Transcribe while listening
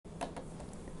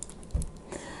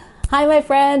Hi, my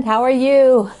friend. How are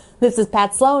you? This is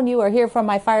Pat Sloan. You are here from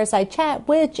my fireside chat,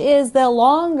 which is the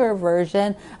longer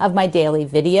version of my daily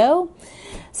video.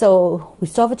 So we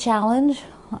still have a challenge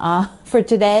for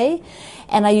today,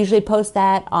 and I usually post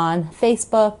that on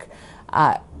Facebook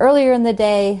earlier in the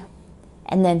day,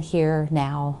 and then here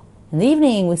now in the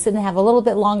evening we sit and have a little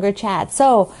bit longer chat.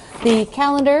 So the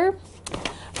calendar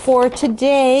for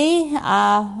today,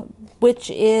 which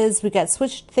is, we got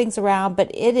switched things around,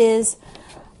 but it is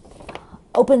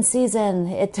open season.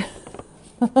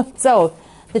 So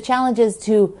the challenge is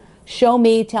to tell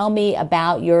me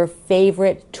about your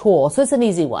favorite tool. So it's an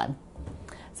easy one.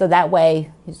 So that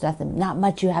way, there's not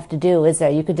much you have to do, is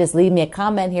there? You could just leave me a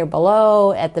comment here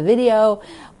below at the video.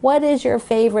 What is your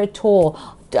favorite tool?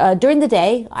 During the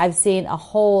day, I've seen a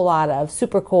whole lot of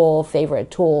super cool favorite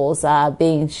tools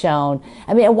being shown.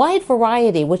 I mean, a wide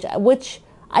variety, which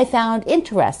I found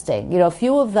interesting. You know, a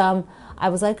few of them, I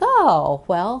was like, oh,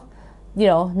 well, you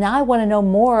know, now I want to know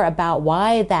more about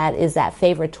why that is that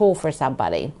favorite tool for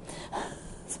somebody.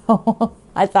 So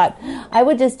I thought I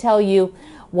would just tell you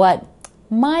what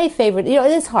my favorite, you know,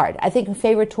 it is hard. I think a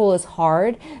favorite tool is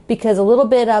hard because a little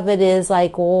bit of it is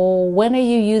like, well, when are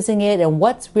you using it and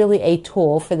what's really a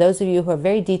tool? For those of you who are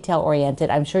very detail oriented,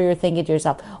 I'm sure you're thinking to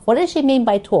yourself, what does she mean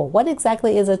by tool? What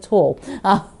exactly is a tool?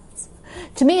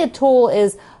 To me, a tool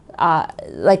is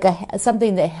like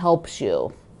something that helps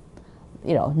you.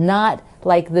 You know, not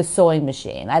like the sewing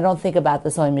machine. I don't think about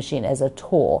the sewing machine as a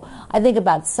tool. I think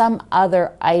about some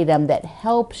other item that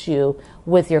helps you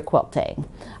with your quilting.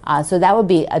 So that would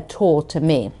be a tool to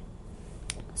me.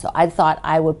 So I thought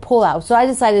I would pull out. So I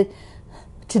decided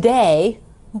today,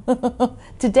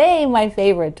 my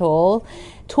favorite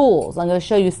tools, I'm going to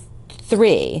show you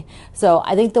three. So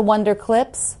I think the Wonder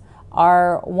Clips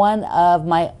are one of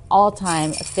my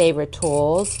all-time favorite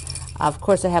tools. Of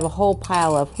course, I have a whole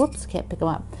pile of, can't pick them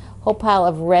up, whole pile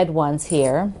of red ones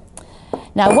here.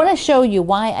 Now, I want to show you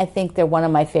why I think they're one of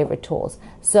my favorite tools.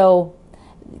 So,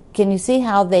 can you see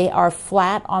how they are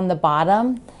flat on the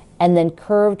bottom and then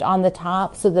curved on the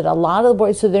top so that a lot of the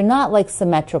boards, so they're not like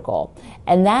symmetrical.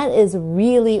 And that is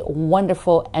really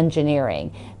wonderful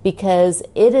engineering because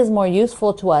it is more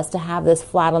useful to us to have this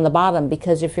flat on the bottom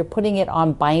because if you're putting it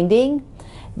on binding,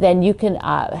 then you can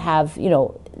have, you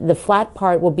know, the flat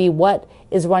part will be what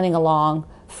is running along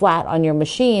flat on your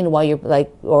machine while you're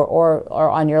like, or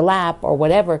on your lap or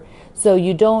whatever. So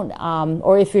you don't,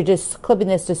 or if you're just clipping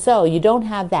this to sew, you don't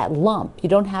have that lump. You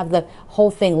don't have the whole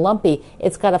thing lumpy.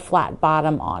 It's got a flat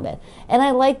bottom on it. And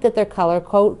I like that they're color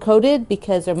coded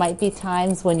because there might be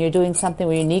times when you're doing something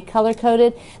where you need color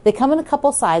coded. They come in a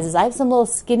couple sizes. I have some little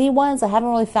skinny ones. I haven't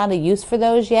really found a use for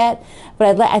those yet,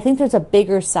 but I think there's a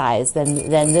bigger size than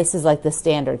this is like the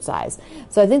standard size.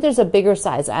 So I think there's a bigger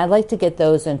size. I'd like to get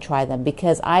those and try them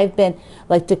because I've been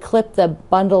like to clip the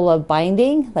bundle of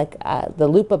binding, like the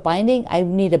loop of binding. I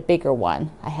need a bigger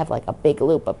one. I have like a big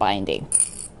loop of binding.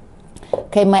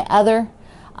 Okay, my other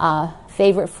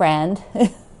favorite friend,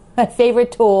 my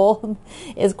favorite tool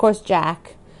is of course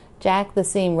Jack the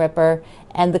seam ripper,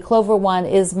 and the clover one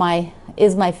is my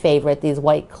favorite. These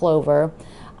white clover,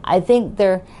 I think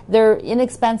they're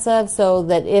inexpensive, so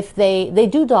that if they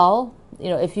do dull. You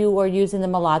know, if you are using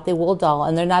them a lot, they will dull,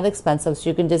 and they're not expensive, so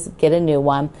you can just get a new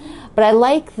one. But I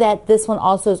like that this one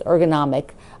also is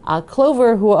ergonomic.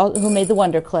 Clover, who made the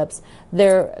Wonder Clips,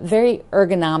 they're very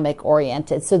ergonomic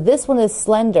oriented. So this one is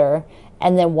slender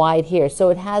and then wide here, so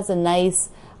it has a nice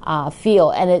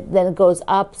feel, and then it goes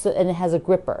up, and it has a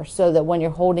gripper, so that when you're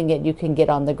holding it, you can get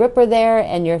on the gripper there,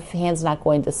 and your hand's not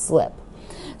going to slip.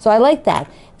 So I like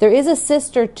that. There is a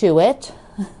sister to it.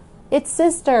 Its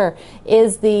sister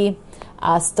is the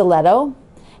stiletto,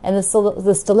 and the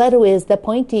stiletto is the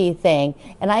pointy thing,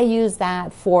 and I use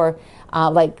that for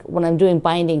like when I'm doing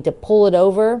binding to pull it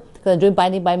over, because I'm doing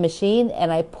binding by machine,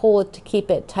 and I pull it to keep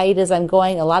it tight as I'm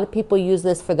going. A lot of people use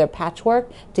this for their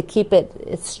patchwork to keep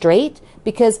it straight,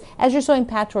 because as you're sewing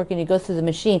patchwork and you go through the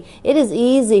machine, it is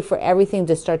easy for everything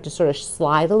to start to sort of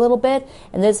slide a little bit,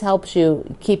 and this helps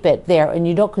you keep it there, and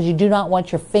you don't, because you do not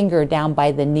want your finger down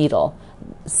by the needle.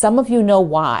 Some of you know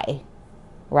why.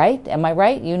 Right? Am I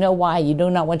right? You know why you do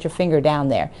not want your finger down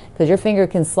there, because your finger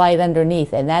can slide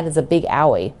underneath, and that is a big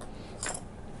owie.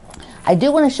 I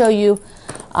do want to show you,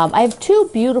 I have two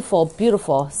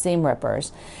beautiful seam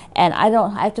rippers, and I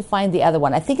have to find the other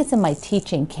one. I think it's in my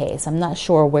teaching case. I'm not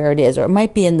sure where it is, or it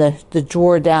might be in the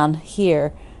drawer down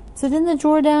here. Is it in the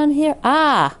drawer down here?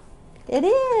 Ah, it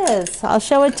is. I'll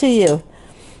show it to you.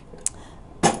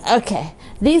 Okay,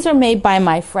 these are made by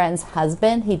my friend's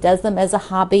husband. He does them as a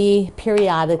hobby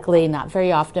periodically, not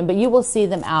very often, but you will see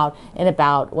them out and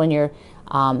about when you're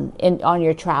on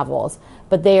your travels.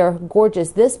 But they are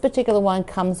gorgeous. This particular one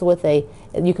comes with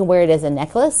you can wear it as a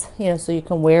necklace, so you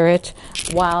can wear it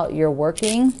while you're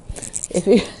working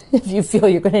if you feel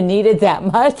you're going to need it that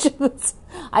much.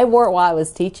 I wore it while I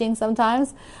was teaching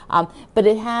sometimes. But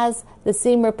it has, the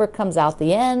seam ripper comes out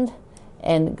the end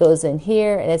and goes in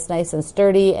here, and it's nice and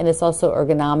sturdy, and it's also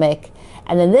ergonomic.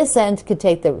 And then this end could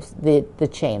take the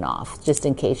chain off, just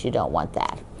in case you don't want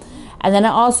that. And then I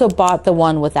also bought the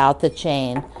one without the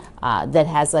chain that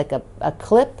has like a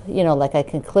clip, like I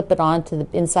can clip it onto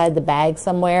inside the bag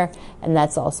somewhere, and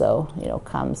that's also,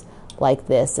 comes like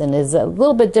this, and is a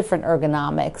little bit different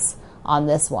ergonomics on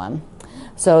this one.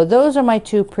 So those are my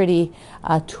two pretty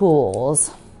tools.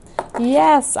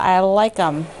 Yes, I like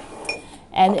them.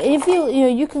 And if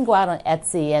you can go out on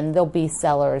Etsy and there'll be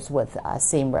sellers with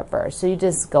seam rippers. So you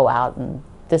just go out and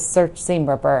just search seam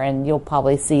ripper and you'll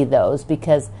probably see those,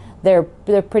 because they're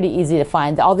pretty easy to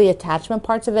find. All the attachment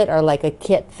parts of it are like a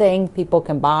kit thing people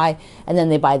can buy, and then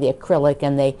they buy the acrylic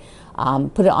and they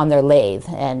put it on their lathe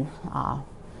and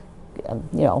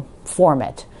form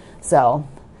it. So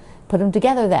put them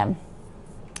together then.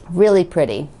 Really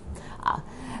pretty.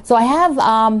 So I have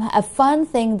a fun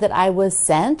thing that I was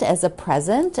sent as a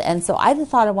present, and so I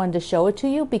just thought I wanted to show it to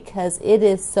you because it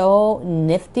is so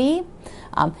nifty.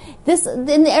 This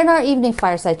in our evening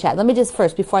fireside chat. Let me just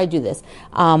first, before I do this,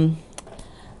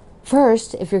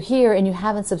 first, if you're here and you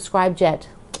haven't subscribed yet,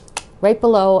 right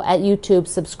below at YouTube,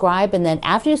 subscribe, and then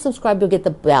after you subscribe, you'll get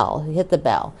the bell. You hit the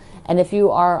bell, and if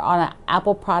you are on an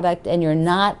Apple product and you're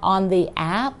not on the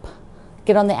app,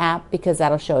 get on the app because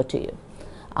that'll show it to you.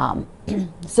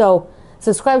 So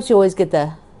subscribe so you always get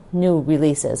the new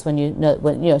releases when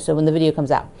so when the video comes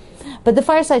out. But the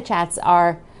fireside chats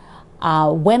are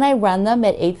when I run them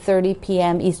at 8:30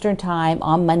 p.m. Eastern Time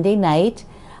on Monday night.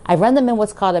 I run them in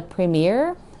what's called a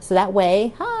premiere, so that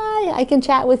way, hi, I can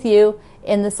chat with you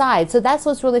in the side. So that's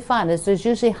what's really fun, is there's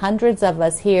usually hundreds of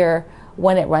us here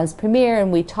when it runs premiere,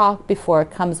 and we talk before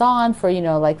it comes on for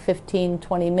like 15,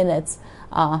 20 minutes.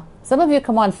 Some of you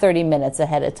come on 30 minutes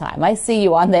ahead of time. I see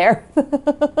you on there.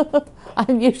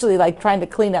 I'm usually like trying to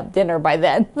clean up dinner by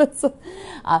then.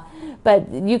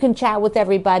 But you can chat with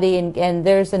everybody, and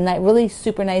there's a really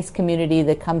super nice community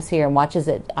that comes here and watches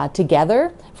it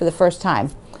together for the first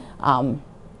time.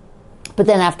 But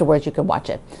then afterwards you can watch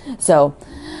it. So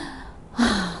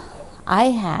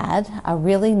I had a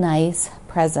really nice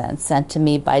present sent to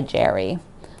me by Jerry.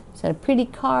 It's a pretty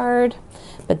card.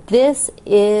 But this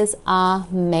is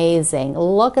amazing.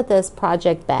 Look at this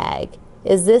project bag.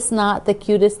 Is this not the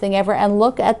cutest thing ever? And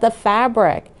look at the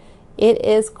fabric. It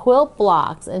is quilt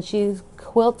blocks, and she's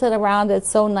quilted around it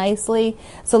so nicely.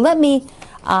 So let me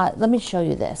show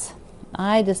you this.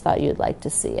 I just thought you'd like to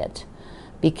see it,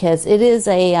 because it is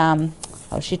a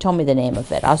she told me the name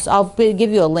of it. I'll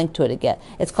give you a link to it again.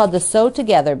 It's called the Sew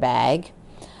Together bag,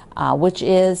 which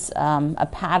is a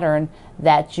pattern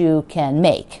that you can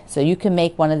make. So you can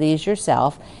make one of these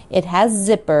yourself. It has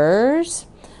zippers.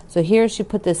 So here she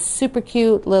put this super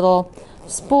cute little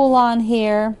spool on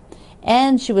here.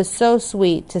 And she was so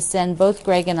sweet to send both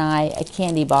Greg and I a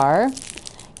candy bar.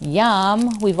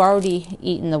 Yum. We've already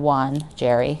eaten the one,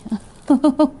 Jerry.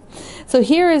 So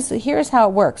here's how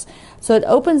it works. So it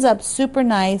opens up super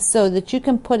nice so that you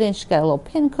can put in, she's got a little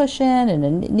pin cushion and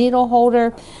a needle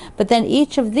holder. But then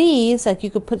each of these, like you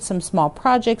could put some small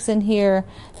projects in here,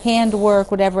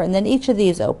 handwork, whatever, and then each of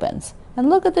these opens. And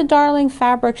look at the darling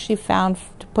fabric she found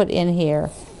to put in here.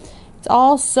 It's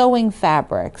all sewing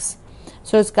fabrics.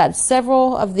 So it's got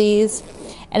several of these,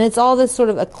 and it's all this sort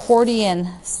of accordion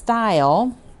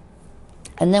style.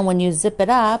 And then when you zip it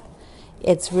up,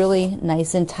 it's really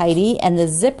nice and tidy. And the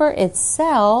zipper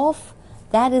itself,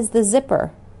 that is the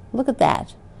zipper. Look at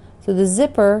that. So the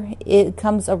zipper, it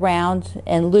comes around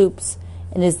and loops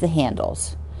and is the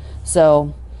handles.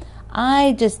 So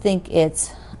I just think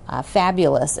it's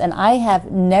fabulous. And I have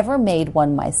never made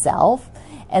one myself.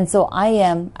 And so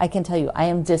I can tell you, I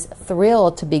am just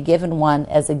thrilled to be given one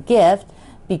as a gift,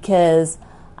 because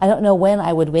I don't know when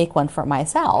I would make one for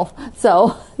myself.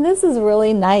 So this is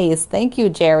really nice. Thank you,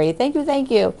 Jerry. Thank you, thank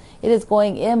you. It is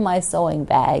going in my sewing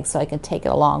bag so I can take it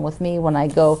along with me when I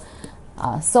go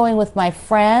sewing with my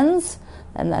friends.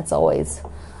 And that's always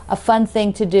a fun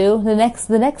thing to do. The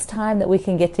next time that we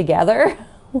can get together,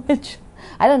 which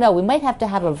I don't know, we might have to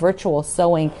have a virtual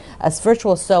sew-in.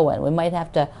 We might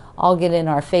have to all get in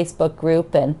our Facebook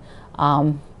group and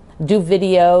do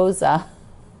videos.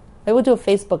 I would do a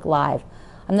Facebook Live.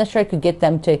 I'm not sure I could get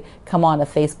them to come on a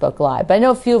Facebook Live, but I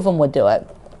know a few of them would do it.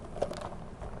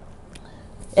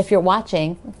 If you're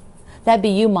watching, that'd be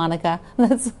you, Monica.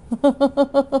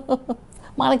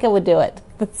 Monica would do it.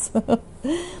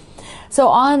 So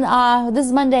on, this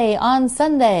is Monday, on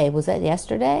Sunday, was that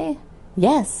yesterday?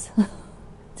 Yes.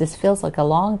 This feels like a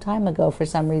long time ago for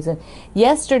some reason.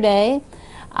 Yesterday,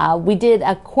 we did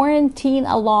a quarantine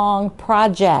along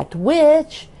project,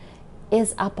 which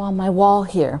is up on my wall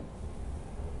here.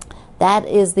 That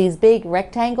is these big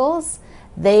rectangles.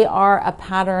 They are a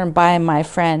pattern by my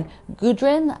friend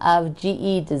Gudrun of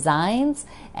GE Designs,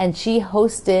 and she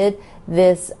hosted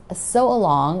this sew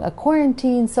along, a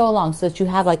quarantine sew along, so that you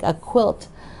have like a quilt.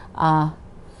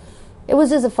 It was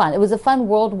just it was a fun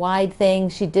worldwide thing.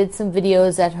 She did some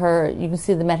videos at her, you can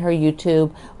see them at her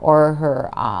YouTube or her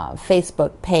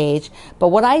Facebook page. But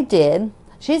what I did,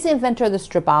 she's the inventor of the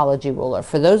stripology ruler.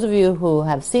 For those of you who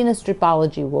have seen a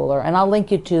stripology ruler, and I'll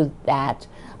link you to that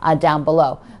down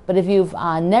below. But if you've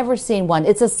never seen one,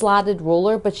 it's a slotted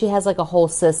ruler, but she has like a whole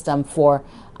system for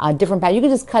different patterns. You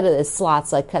can just cut it as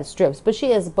slots, like cut strips. But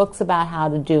she has books about how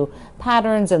to do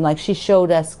patterns, and like she showed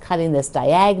us cutting this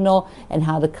diagonal and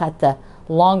how to cut the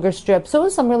longer strips. So it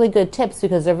was some really good tips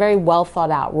because they're very well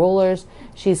thought out rulers.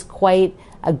 She's quite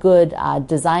a good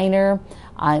designer.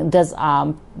 Does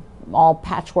all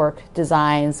patchwork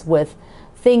designs with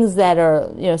things that are,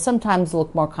 you know, sometimes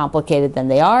look more complicated than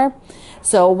they are.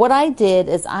 So what I did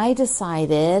is I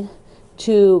decided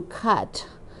to cut.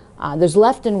 There's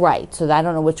left and right, so I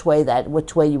don't know which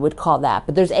way you would call that,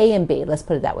 but there's A and B. Let's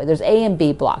put it that way. There's A and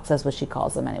B blocks. That's what she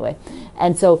calls them anyway.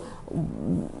 And so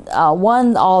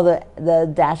one, all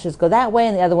the dashes go that way,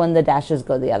 and the other one, the dashes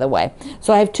go the other way.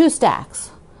 So I have two stacks.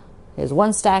 Here's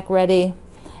one stack ready,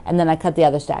 and then I cut the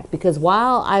other stack, because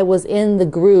while I was in the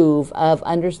groove of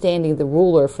understanding the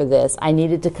ruler for this, I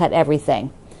needed to cut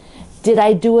everything. Did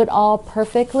I do it all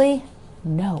perfectly?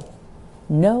 No.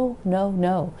 No, no,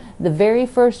 no. The very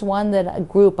first one, that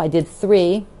group, I did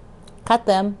 3, cut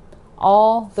them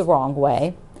all the wrong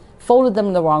way, folded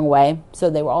them the wrong way, so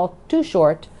they were all too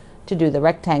short to do the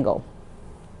rectangle.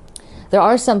 There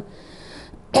are some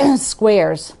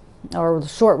squares or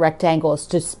short rectangles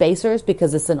to spacers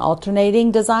because it's an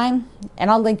alternating design,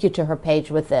 and I'll link you to her page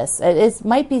with this. It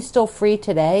might be still free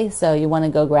today, so you want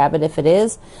to go grab it if it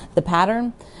is, the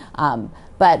pattern.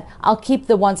 But I'll keep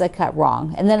the ones I cut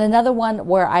wrong. And then another one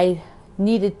where I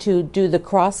needed to do the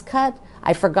cross cut,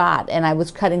 I forgot, and I was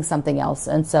cutting something else,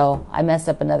 and so I messed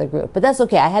up another group. But that's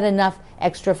okay. I had enough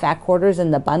extra fat quarters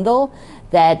in the bundle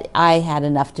that I had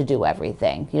enough to do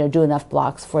everything, you know, do enough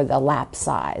blocks for the lap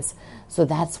size. So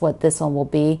that's what this one will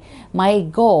be. My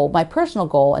goal, my personal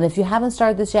goal, and if you haven't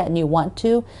started this yet and you want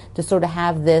to sort of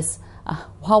have this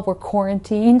while we're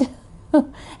quarantined,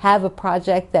 have a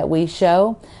project that we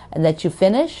show and that you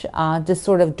finish just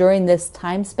sort of during this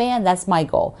time span. That's my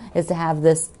goal, is to have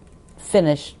this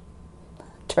finished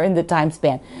during the time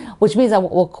span, which means I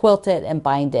will quilt it and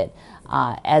bind it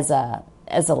as a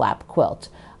lap quilt.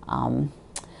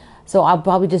 So I'll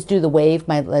probably just do the wave,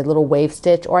 my little wave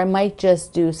stitch, or I might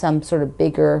just do some sort of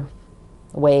bigger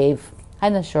wave.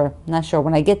 I'm not sure.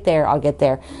 When I get there, I'll get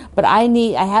there. But I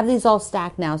have these all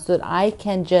stacked now so that I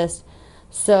can just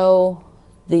sew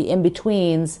the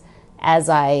in-betweens as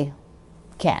I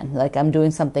can. Like I'm doing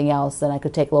something else, then I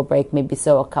could take a little break, maybe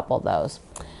sew a couple of those.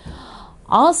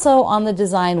 Also on the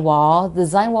design wall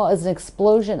is an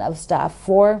explosion of stuff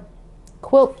for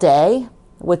Quilt Day,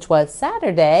 which was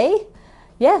Saturday.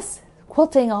 Yes,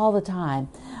 quilting all the time.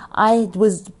 I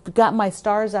got my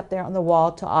stars up there on the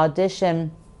wall to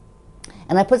audition,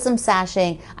 and I put some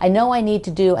sashing. I know I need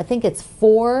to do, I think it's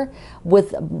 4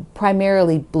 with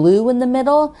primarily blue in the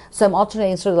middle. So I'm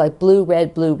alternating sort of like blue,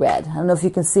 red, blue, red. I don't know if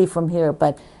you can see from here,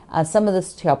 but some of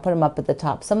this, here, I'll put them up at the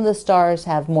top. Some of the stars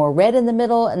have more red in the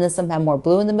middle, and then some have more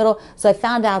blue in the middle. So I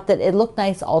found out that it looked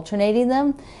nice alternating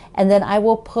them. And then I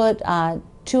will put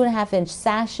 2.5-inch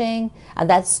sashing.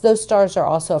 Those stars are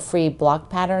also a free block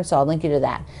pattern, so I'll link you to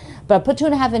that. But I put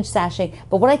 2.5-inch sashing.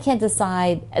 But what I can't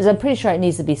decide is, I'm pretty sure it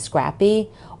needs to be scrappy,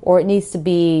 or it needs to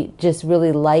be just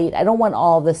really light. I don't want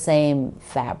all the same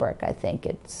fabric. I think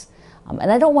it's,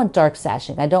 and I don't want dark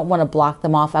sashing. I don't want to block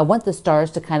them off. I want the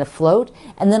stars to kind of float,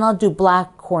 and then I'll do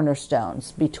black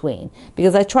cornerstones between,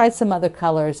 because I tried some other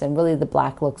colors, and really the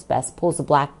black looks best. Pulls the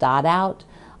black dot out.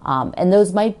 And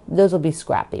those will be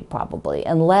scrappy probably,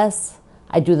 unless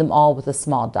I do them all with a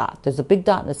small dot. There's a big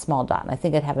dot and a small dot, and I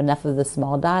think I'd have enough of the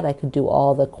small dot. I could do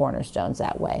all the cornerstones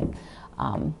that way.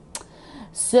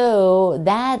 So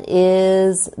that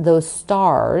is those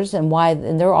stars, and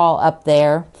they're all up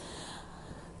there.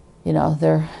 You know,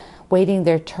 they're waiting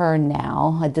their turn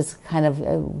now. I just kind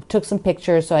of took some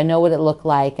pictures so I know what it looked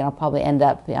like, and I'll probably end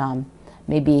up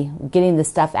maybe getting the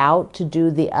stuff out to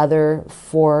do the other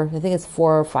 4, I think it's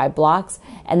 4 or 5 blocks,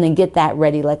 and then get that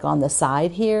ready like on the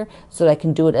side here so that I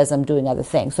can do it as I'm doing other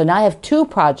things. So now I have 2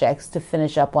 projects to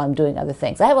finish up while I'm doing other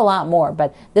things. I have a lot more,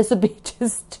 but this would be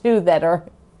just 2 that are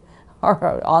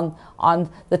on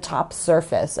the top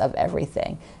surface of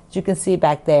everything. As you can see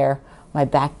back there, my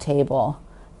back table.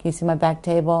 Can you see my back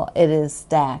table? It is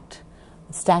stacked.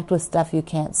 It's stacked with stuff you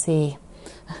can't see.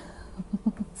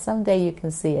 Someday you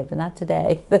can see it, but not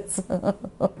today.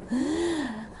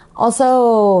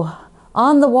 Also,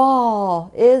 on the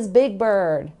wall is Big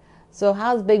Bird. So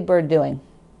how's Big Bird doing?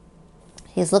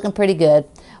 He's looking pretty good.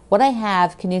 What I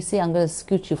have, can you see? I'm going to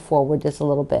scoot you forward just a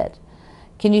little bit.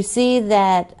 Can you see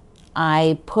that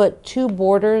I put 2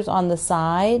 borders on the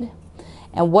side?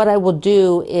 And what I will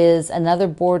do is another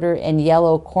border in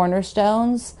yellow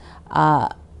cornerstones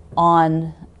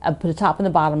I put the top and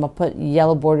the bottom, I'll put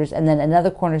yellow borders, and then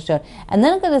another cornerstone. And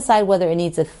then I'm going to decide whether it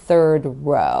needs a 3rd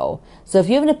row. So if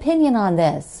you have an opinion on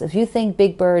this, if you think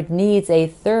Big Bird needs a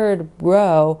 3rd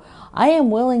row, I am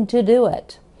willing to do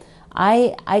it.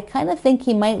 I kind of think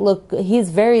he might look, he's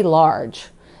very large.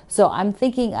 So I'm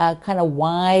thinking a kind of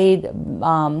wide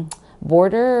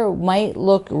border might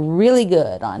look really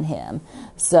good on him.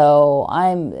 So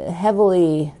I'm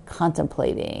heavily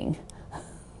contemplating.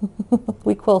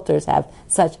 We quilters have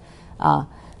such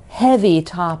heavy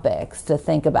topics to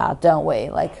think about, don't we?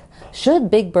 Like,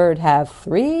 should Big Bird have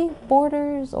 3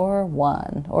 borders or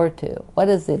 1 or 2? What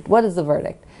is the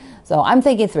verdict? So I'm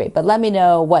thinking 3, but let me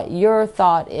know what your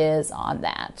thought is on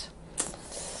that,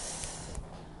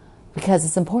 because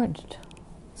it's important.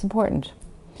 It's important.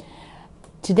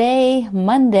 Today,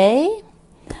 Monday,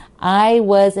 I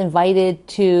was invited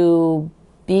to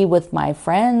be with my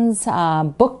friend's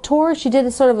book tour. She did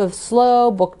a sort of a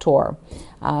slow book tour.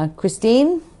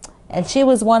 Christine, and she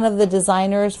was one of the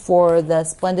designers for the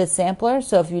Splendid Sampler.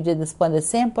 So if you did the Splendid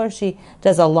Sampler, she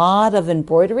does a lot of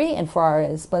embroidery. And for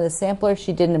our Splendid Sampler,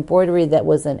 she did an embroidery that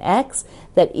was an X,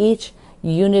 that each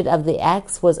unit of the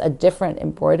X was a different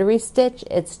embroidery stitch.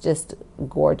 It's just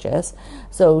gorgeous.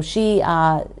 So she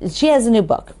has a new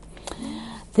book.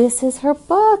 This is her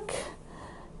book.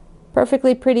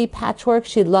 Perfectly Pretty Patchwork.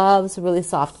 She loves really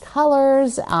soft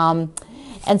colors.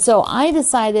 And so I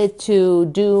decided to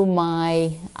do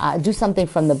do something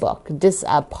from the book, just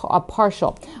a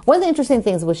partial. One of the interesting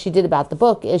things what she did about the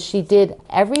book is she did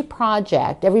every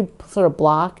project, every sort of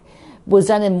block was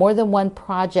done in more than one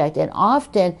project, and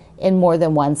often in more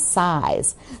than one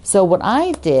size. So what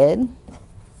I did,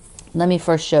 let me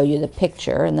first show you the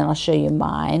picture, and then I'll show you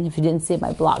mine, if you didn't see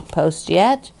my blog post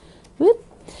yet. Whoop.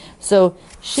 So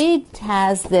she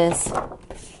has this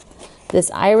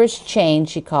Irish chain,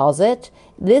 she calls it.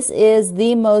 This is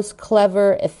the most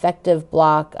clever, effective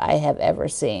block I have ever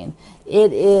seen.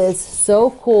 It is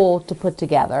so cool to put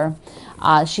together.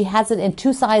 She has it in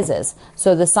 2 sizes.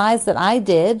 So the size that I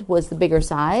did was the bigger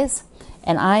size,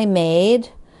 and I made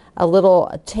a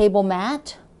little table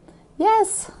mat.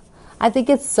 Yes, I think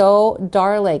it's so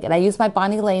darling. And I used my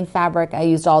Bonnie Lane fabric. I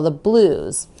used all the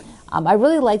blues. I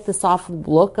really like the soft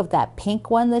look of that pink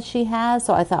one that she has,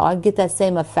 so I thought I'd get that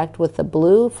same effect with the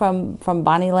blue from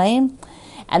Bonnie Lane.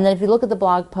 And then if you look at the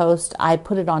blog post, I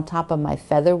put it on top of my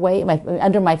featherweight,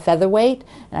 under my featherweight,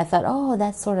 and I thought, oh,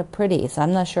 that's sort of pretty. So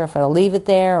I'm not sure if I'll leave it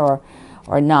there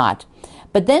or not.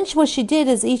 But then what she did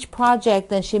is each project,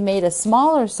 then she made a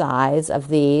smaller size of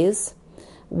these,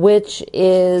 which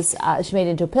is, she made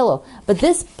into a pillow. But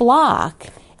this block,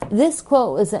 this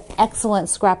quilt is an excellent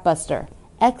scrap buster.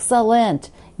 Excellent.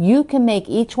 You can make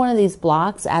each one of these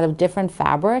blocks out of different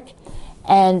fabric,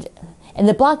 and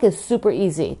the block is super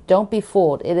easy. Don't be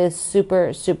fooled. It is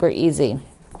super, super easy.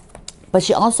 But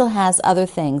she also has other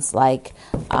things like,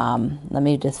 let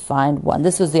me just find one.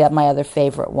 This was my other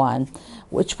favorite one.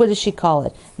 What does she call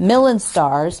it? Millen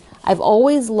Stars. I've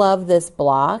always loved this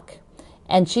block.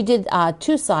 And she did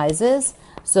 2 sizes.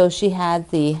 So she had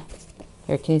here,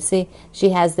 can you see? She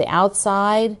has the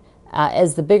outside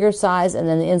as the bigger size, and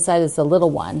then the inside is the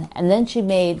little one. And then she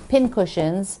made pin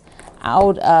cushions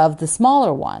out of the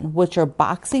smaller one, which are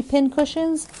boxy pin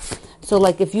cushions. So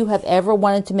like if you have ever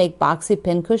wanted to make boxy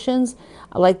pin cushions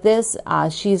like this,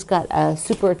 she's got a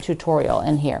super tutorial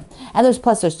in here. And there's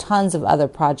tons of other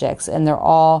projects, and they're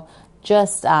all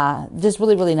just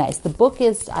really, really nice. The book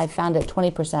is, I found it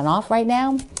 20% off right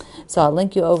now. So I'll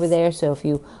link you over there. So if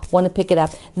you want to pick it up,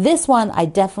 this one, I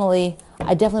definitely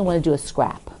want to do a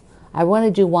scrap. I want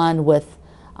to do one with,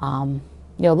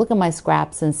 look at my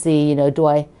scraps and see,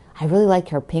 I really like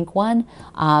her pink one.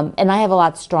 And I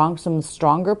have some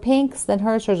stronger pinks than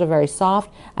hers. Hers are very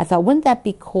soft. I thought, wouldn't that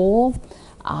be cool?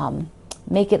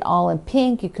 Make it all in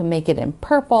pink. You can make it in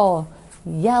purple,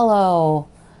 yellow,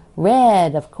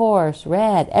 red, of course,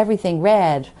 red, everything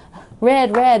red.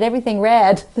 Red, red, everything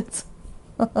red.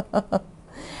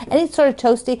 Any sort of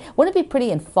toasty. Wouldn't it be pretty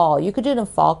in fall? You could do it in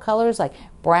fall colors like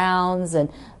browns and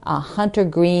hunter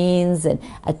greens and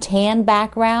a tan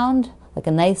background, like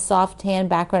a nice soft tan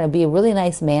background. It would be a really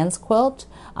nice man's quilt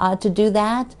to do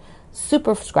that.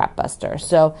 Super scrap buster.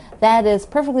 So that is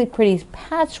perfectly pretty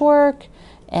patchwork,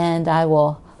 and I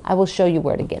will show you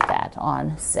where to get that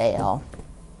on sale.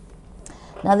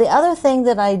 Now the other thing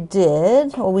that I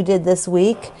did, or we did this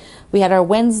week, we had our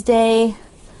Wednesday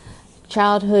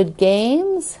childhood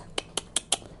games.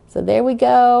 So there we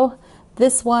go.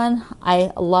 This one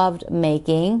I loved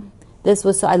making.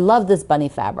 I love this bunny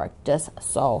fabric, just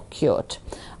so cute.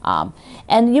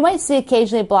 And you might see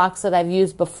occasionally blocks that I've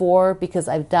used before because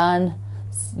I've done,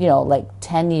 like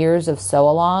 10 years of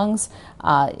sew-alongs.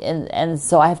 And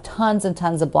so I have tons and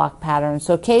tons of block patterns.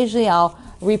 So occasionally I'll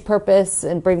repurpose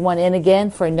and bring one in again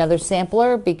for another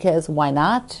sampler, because why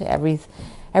not?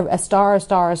 A star, a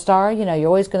star, a star. You're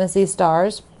always going to see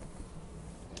stars.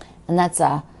 And that's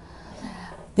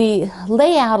the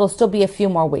layout will still be a few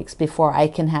more weeks before I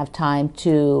can have time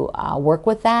to work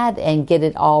with that and get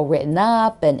it all written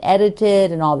up and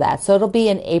edited and all that. So it'll be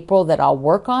in April that I'll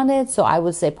work on it. So I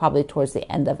would say probably towards the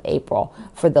end of April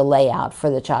for the layout for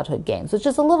the childhood games, which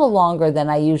is a little longer than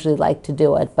I usually like to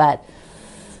do it, but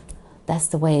that's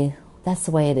the way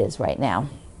it is right now.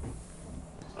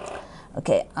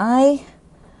 Okay, I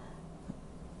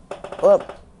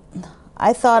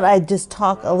thought I'd just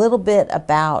talk a little bit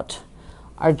about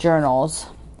our journals.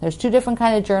 There's two different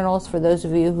kind of journals for those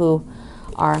of you who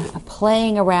are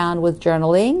playing around with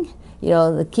journaling,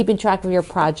 keeping track of your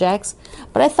projects.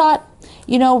 But I thought,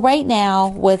 right now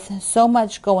with so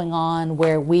much going on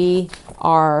where we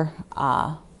are,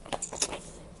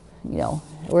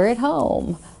 we're at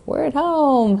home. We're at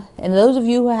home. And those of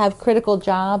you who have critical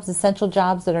jobs, essential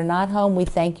jobs that are not home, we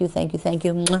thank you, thank you, thank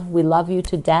you. We love you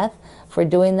to death for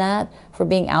doing that, for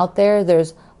being out there.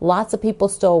 There's lots of people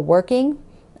still working,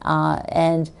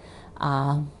 and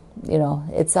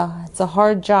it's a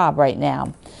hard job right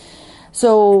now.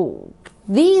 So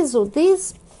this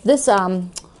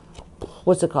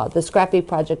what's it called? The Scrappy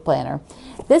Project Planner.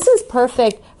 This is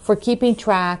perfect for keeping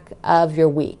track of your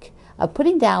week, of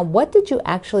putting down what did you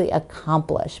actually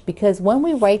accomplish. Because when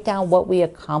we write down what we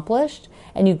accomplished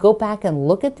and you go back and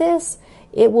look at this,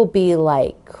 it will be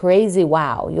like crazy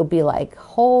wow. You'll be like,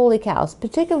 holy cows,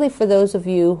 particularly for those of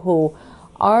you who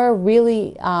are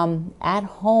really at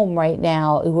home right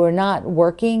now, who are not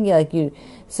working,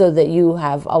 so that you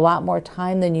have a lot more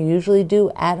time than you usually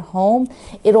do at home.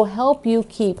 It'll help you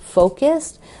keep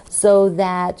focused so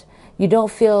that you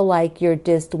don't feel like you're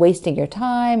just wasting your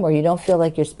time, or you don't feel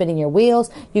like you're spinning your wheels.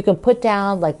 You can put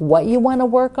down like what you want to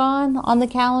work on the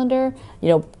calendar,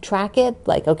 track it.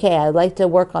 Like, okay, I'd like to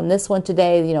work on this one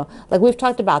today. Like we've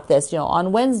talked about this,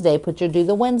 on Wednesday, do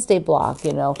the Wednesday block,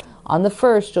 on the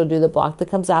 1st, you'll do the block that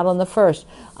comes out on the 1st.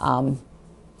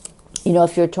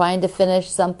 If you're trying to finish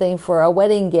something for a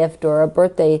wedding gift or a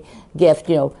birthday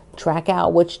gift, track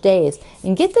out which days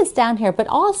and get this down here. But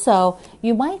also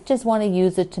you might just want to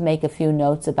use it to make a few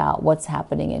notes about what's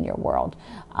happening in your world.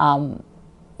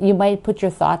 You might put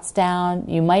your thoughts down.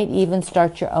 You might even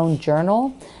start your own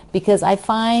journal, because I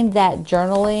find that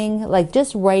journaling, like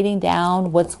just writing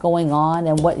down what's going on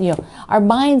and what, our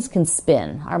minds can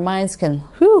spin. Our minds can,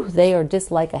 they are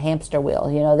just like a hamster wheel.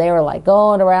 They are like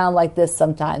going around like this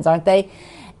sometimes, aren't they?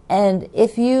 And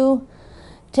if you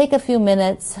take a few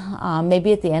minutes,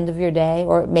 maybe at the end of your day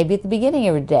or maybe at the beginning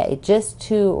of your day, just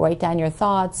to write down your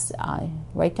thoughts,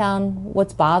 write down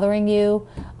what's bothering you,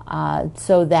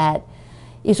 so that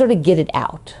you sort of get it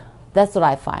out. That's what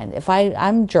I find. If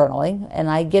I'm journaling and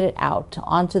I get it out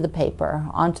onto the paper,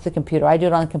 onto the computer, I do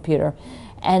it on the computer,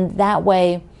 and that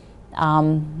way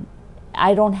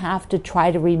I don't have to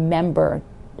try to remember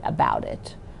about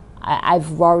it.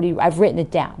 I've written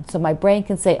it down. So my brain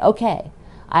can say, okay,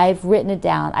 I've written it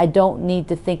down. I don't need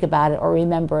to think about it or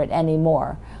remember it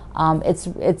anymore.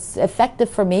 It's effective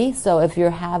for me. So if you're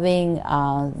having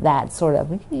that sort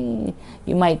of, you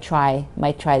might try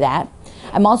that.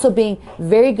 I'm also being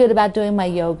very good about doing my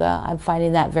yoga. I'm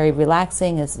finding that very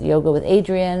relaxing. It's yoga with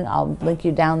Adriene. I'll link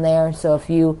you down there. So if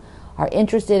you are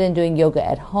interested in doing yoga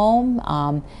at home,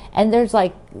 and there's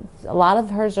like a lot of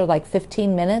hers are like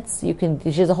 15 minutes. She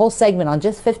has a whole segment on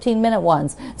just 15-minute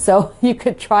ones. So you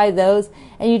could try those,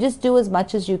 and you just do as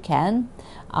much as you can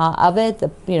of it.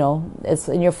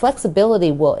 And your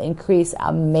flexibility will increase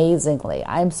amazingly.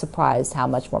 I'm surprised how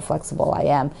much more flexible I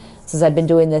am since I've been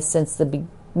doing this since the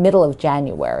middle of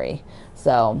January.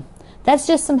 So that's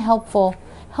just some helpful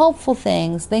helpful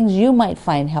things you might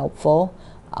find helpful,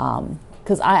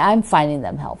 because I'm finding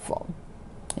them helpful.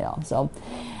 So,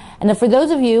 and then for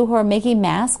those of you who are making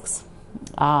masks,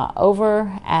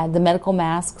 over at the medical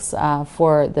masks,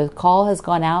 for the call has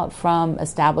gone out from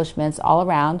establishments all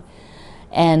around,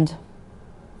 and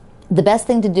the best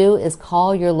thing to do is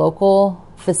call your local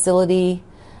facility,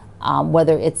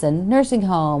 whether it's a nursing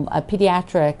home, a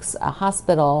pediatrics, a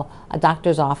hospital, a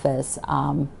doctor's office,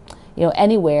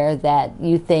 anywhere that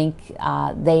you think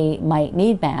they might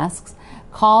need masks.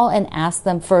 Call and ask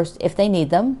them first if they need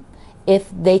them, if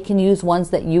they can use ones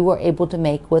that you were able to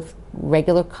make with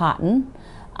regular cotton,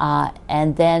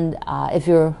 and then if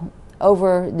you're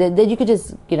over, then you could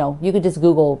just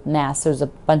Google masks. There's a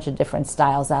bunch of different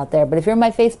styles out there. But if you're in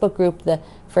my Facebook group, the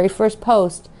very first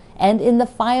post and in the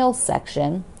file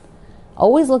section,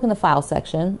 always look in the file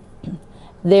section.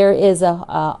 There is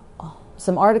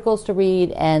some articles to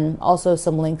read and also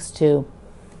some links to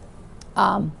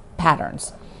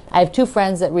patterns. I have two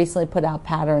friends that recently put out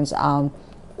patterns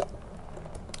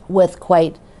with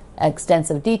quite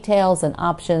extensive details and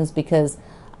options, because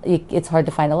it's hard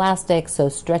to find elastic. So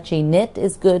stretchy knit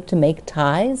is good to make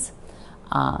ties.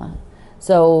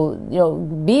 So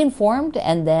be informed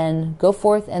and then go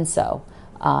forth and sew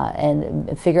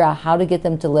and figure out how to get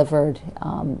them delivered.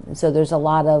 So there's a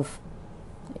lot of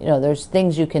there's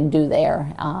things you can do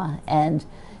there, and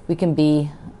we can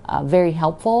be very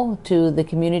helpful to the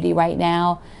community right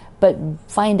now. But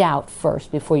find out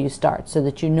first before you start, so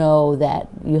that you know that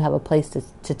you have a place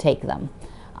to take them.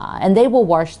 And they will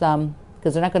wash them,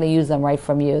 because they're not going to use them right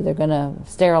from you. They're going to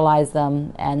sterilize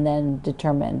them and then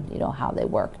determine, how they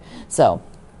work. So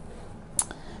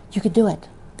you could do it.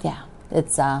 Yeah,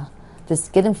 it's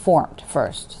just get informed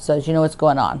first, so that you know what's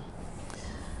going on.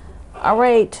 All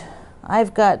right,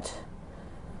 I've got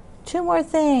two more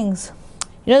things.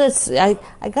 This I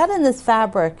got in this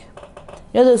fabric.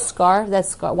 Those scarf,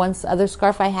 one other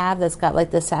scarf I have that's got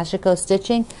like the sashiko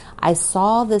stitching. I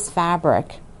saw this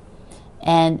fabric,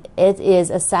 and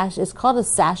it's called a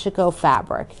sashiko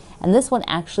fabric, and this one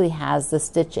actually has the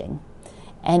stitching,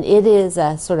 and it is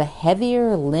a sort of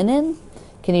heavier linen.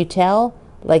 Can you tell?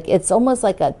 Like, it's almost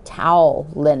like a towel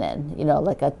linen,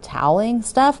 like a toweling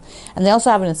stuff. And they also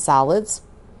have it in solids.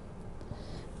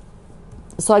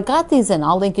 So I got these in.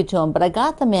 I'll link you to them. But I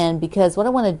got them in because what I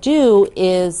want to do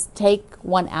is take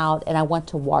one out and I want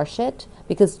to wash it.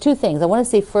 Because two things. I want to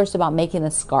say first about making a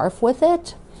scarf with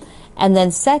it. And then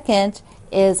second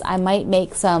is I might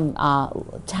make some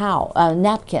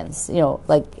napkins,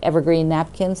 like evergreen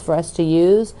napkins for us to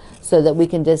use, so that we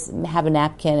can just have a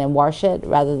napkin and wash it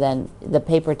rather than the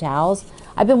paper towels.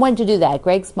 I've been wanting to do that.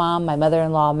 Greg's mom, my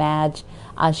mother-in-law, Madge,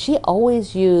 she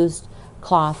always used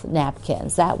cloth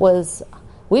napkins.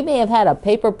 We may have had a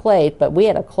paper plate, but we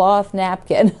had a cloth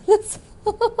napkin.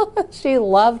 She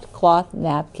loved cloth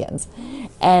napkins.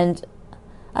 And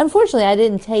unfortunately, I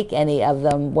didn't take any of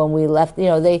them when we left.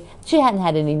 She hadn't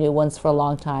had any new ones for a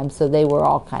long time, so they were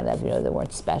all kind of, they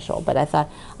weren't special. But I thought,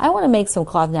 I want to make some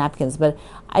cloth napkins, but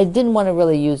I didn't want to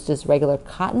really use just regular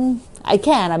cotton. I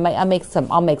can. I'll make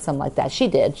some like that. She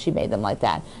did. She made them like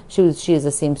that. She is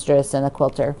a seamstress and a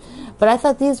quilter. But I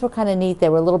thought these were kind of neat. They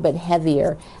were a little bit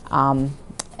heavier.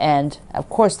 And of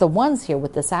course, the ones here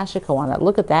with the sashiko on it,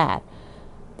 look at that.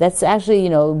 That's actually,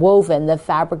 woven. The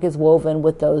fabric is woven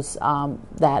with those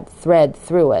that thread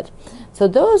through it. So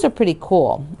those are pretty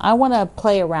cool. I want to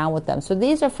play around with them. So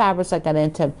these are fabrics I got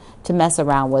into to mess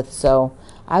around with. So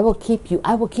I will keep you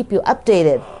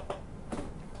updated.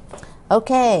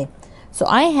 Okay. So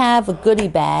I have a goodie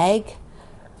bag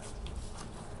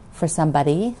for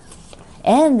somebody,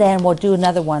 and then we'll do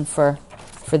another one for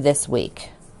this week.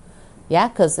 Yeah,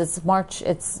 because it's March.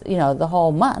 It's the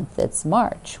whole month. It's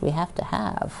March. We have to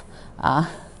have a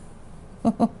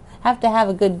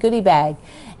good goodie bag.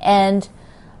 And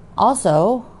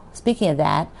also, speaking of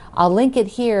that, I'll link it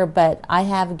here. But I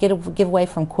have a giveaway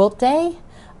from Quilt Day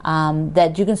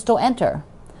that you can still enter.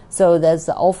 So there's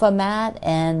the Olfa mat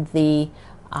and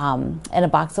and a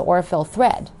box of Aurifil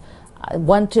thread.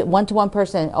 One to one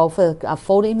person, a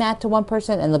folding mat to one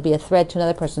person, and there'll be a thread to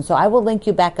another person. So I will link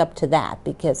you back up to that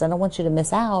because I don't want you to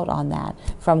miss out on that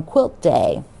from Quilt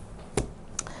Day.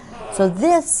 So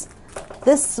this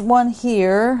one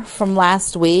here from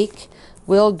last week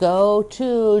will go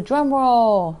to, drum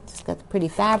roll, it's got the pretty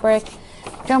fabric.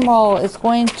 Drum roll is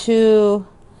going to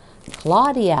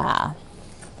Claudia.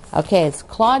 Okay, it's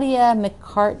Claudia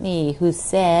McCartney who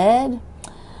said,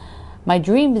 My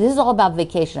dream, this is all about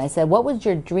vacation. I said, what would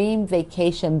your dream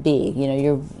vacation be? You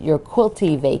know, your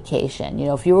quilty vacation. You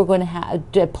know, if you were going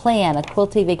to plan a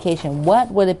quilty vacation, what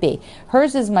would it be?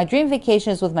 Hers is, my dream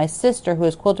vacation is with my sister who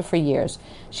has quilted for years.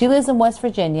 She lives in West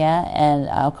Virginia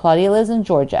and Claudia lives in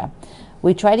Georgia.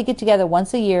 We try to get together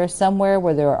once a year somewhere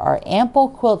where there are ample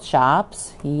quilt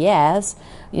shops, yes,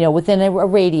 you know, within a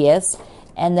radius.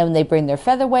 And then they bring their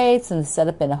featherweights and set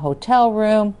up in a hotel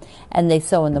room, and they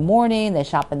sew in the morning, they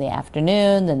shop in the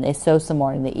afternoon, then they sew some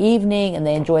more in the evening, and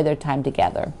they enjoy their time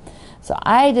together. So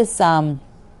I just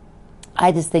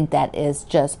think that is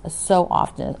just so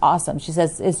awesome. She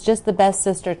says it's just the best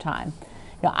sister time.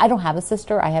 You know, I don't have a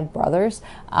sister, I have brothers,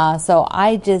 so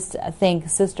I just think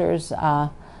sisters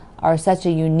are such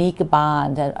a unique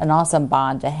bond, an awesome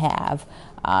bond to have.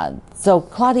 So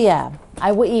Claudia,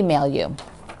 I will email you.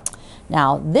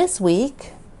 Now, this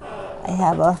week, I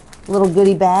have a little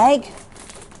goodie bag.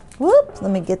 Whoop,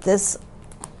 let me get this.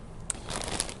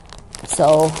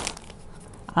 So,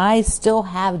 I still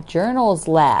have journals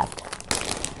left.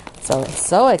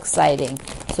 So exciting.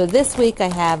 So, this week I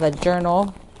have a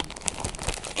journal,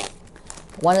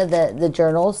 one of the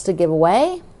journals to give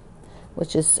away,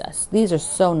 which is, these are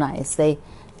so nice. You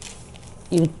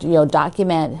know,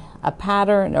 document a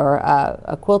pattern or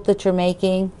a quilt that you're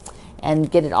making,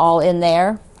 and get it all in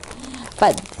there.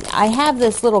 But I have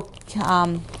this little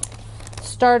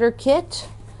starter kit.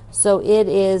 So it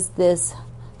is this,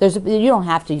 you don't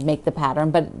have to make the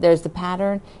pattern, but there's the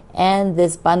pattern and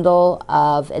this bundle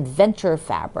of adventure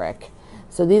fabric.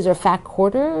 So these are fat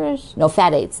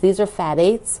eighths. These are fat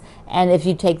eighths. And if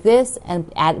you take this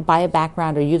and buy a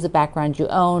background or use a background, you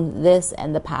own this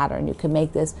and the pattern. You can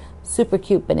make this super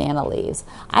cute banana leaves.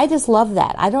 I just love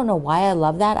that. I don't know why I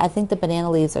love that. I think the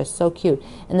banana leaves are so cute.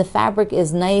 And the fabric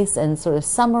is nice and sort of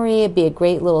summery. It'd be a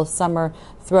great little summer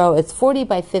throw. It's 40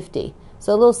 by 50.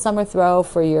 So a little summer throw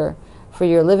for your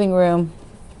living room.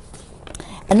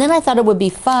 And then I thought it would be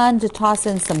fun to toss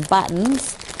in some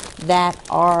buttons that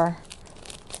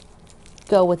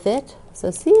go with it. So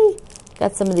see,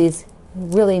 got some of these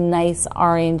really nice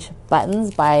orange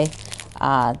buttons by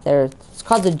it's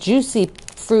called the Juicy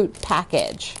Fruit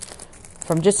Package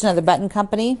from Just Another Button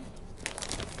Company.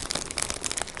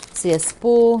 See a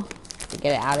spool, to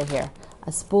get it out of here,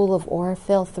 a spool of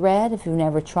Aurifil thread if you've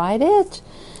never tried it.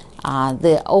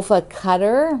 The OFA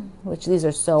cutter, which these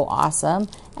are so awesome,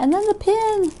 and then the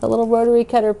pin, the little rotary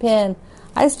cutter pin.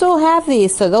 I still have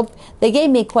these, so they gave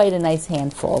me quite a nice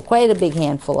handful, quite a big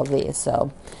handful of these.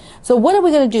 So what are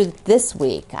we going to do this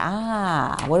week?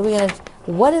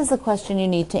 What is the question you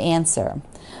need to answer?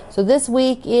 So this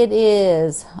week it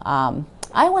is, I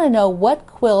want to know what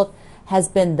quilt has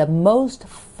been the most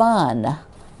fun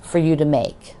for you to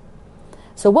make.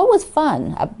 So what was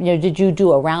fun? You know, did you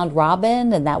do a round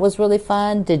robin and that was really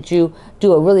fun? Did you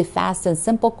do a really fast and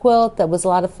simple quilt that was a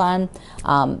lot of fun?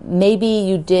 Maybe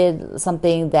you did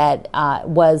something that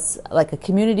was like a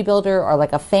community builder or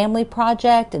like a family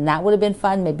project, and that would have been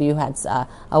fun. Maybe you had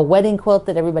a wedding quilt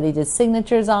that everybody did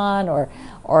signatures on, or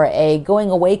a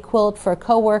going away quilt for a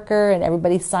coworker and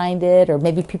everybody signed it, or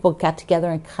maybe people got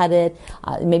together and cut it.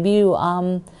 Maybe you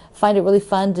find it really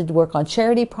fun to work on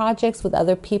charity projects with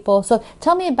other people. So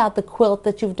tell me about the quilt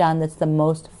that you've done that's the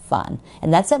most fun.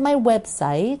 And that's at my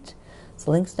website. So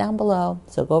link's down below.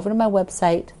 So go over to my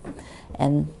website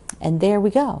and there we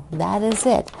go. That is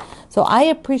it. So I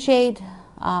appreciate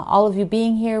all of you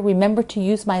being here. Remember to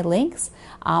use my links.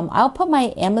 I'll put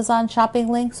my Amazon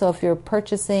shopping link, so if you're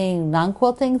purchasing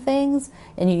non-quilting things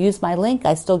and you use my link,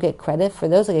 I still get credit for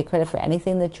those. I get credit for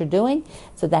anything that you're doing,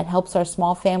 so that helps our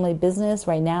small family business.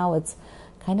 Right now it's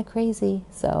kind of crazy,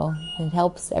 so it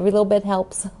helps. Every little bit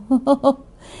helps.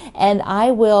 And I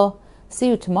will see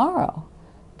you tomorrow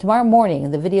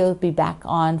morning. The video will be back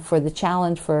on for the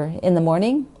challenge for in the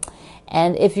morning.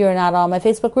 And if you're not on my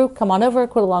Facebook group, come on over,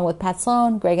 quit along with Pat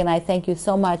Sloan. Greg and I thank you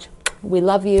so much. We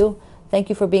love you. Thank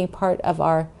you for being part of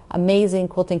our amazing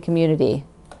quilting community.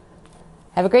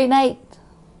 Have a great night.